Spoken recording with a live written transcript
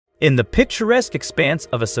In the picturesque expanse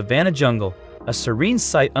of a savanna jungle, a serene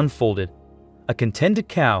sight unfolded. A contented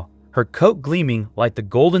cow, her coat gleaming like the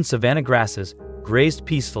golden savanna grasses, grazed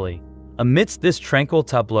peacefully. Amidst this tranquil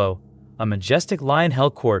tableau, a majestic lion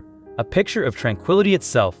held court, a picture of tranquility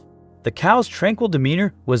itself. The cow's tranquil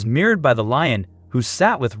demeanor was mirrored by the lion, who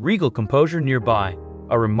sat with regal composure nearby.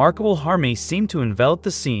 A remarkable harmony seemed to envelop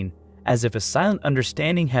the scene, as if a silent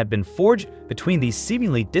understanding had been forged between these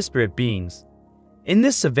seemingly disparate beings. In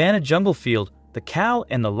this savanna jungle field, the cow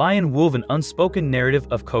and the lion wove an unspoken narrative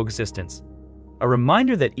of coexistence. A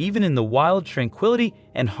reminder that even in the wild, tranquility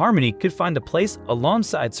and harmony could find a place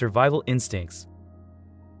alongside survival instincts.